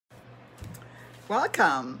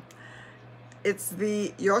Welcome. It's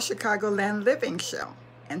the Your Chicagoland Living Show,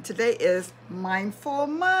 and today is Mindful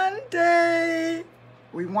Monday.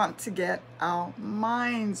 We want to get our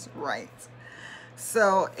minds right.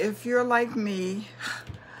 So if you're like me,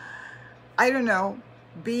 I don't know,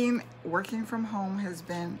 working from home has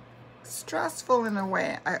been stressful in a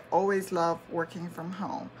way. I always love working from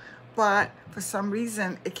home, but for some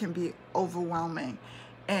reason it can be overwhelming,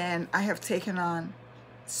 and I have taken on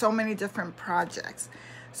so many different projects.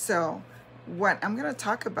 So what I'm going to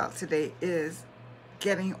talk about today is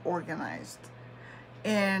getting organized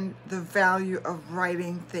and the value of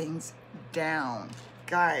writing things down.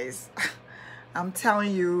 Guys, I'm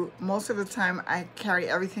telling you, most of the time I carry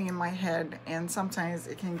everything in my head, and sometimes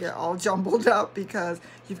it can get all jumbled up because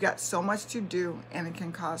you've got so much to do and it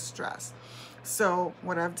can cause stress. So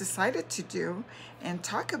what I've decided to do and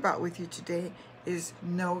talk about with you today is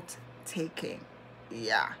note taking.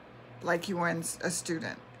 Yeah, like you were a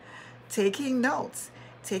student. Taking notes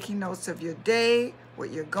of your day,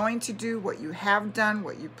 what you're going to do, what you have done,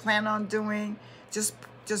 what you plan on doing, just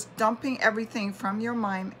dumping everything from your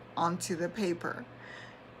mind onto the paper.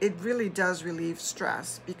 It really does relieve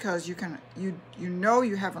stress because you know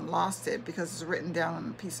you haven't lost it because it's written down on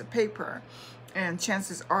a piece of paper, and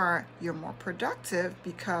chances are you're more productive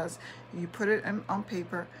because you put it on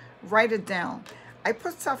paper. Write it down. I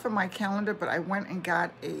put stuff in my calendar, but I went and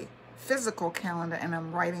got a physical calendar, and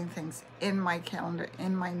I'm writing things in my calendar,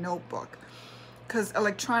 in my notebook. Because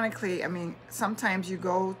electronically, I mean, sometimes you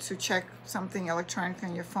go to check something electronically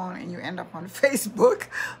on your phone and you end up on Facebook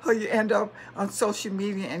or you end up on social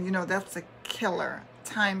media, and you know, that's a killer,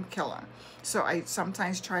 time killer. So I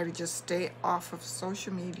sometimes try to just stay off of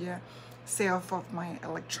social media, stay off of my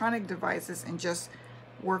electronic devices, and just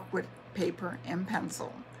work with paper and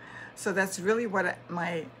pencil. So that's really what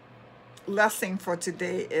my lesson for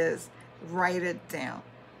today is. Write it down.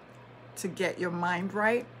 To get your mind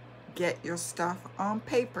right, get your stuff on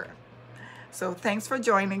paper. So thanks for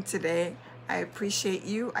joining today. I appreciate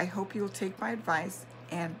you. I hope you'll take my advice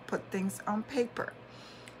and put things on paper.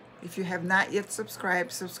 If you have not yet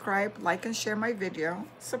subscribed, like, and share my video.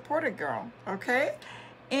 Support a girl, okay?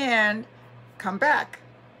 And come back.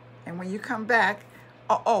 And when you come back,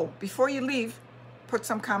 before you leave, put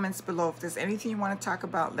some comments below. If there's anything you want to talk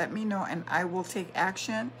about, let me know, and I will take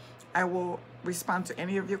action. I will respond to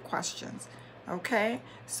any of your questions. Okay?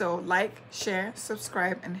 So like, share,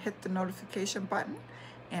 subscribe, and hit the notification button,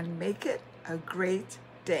 and make it a great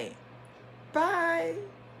day. Bye.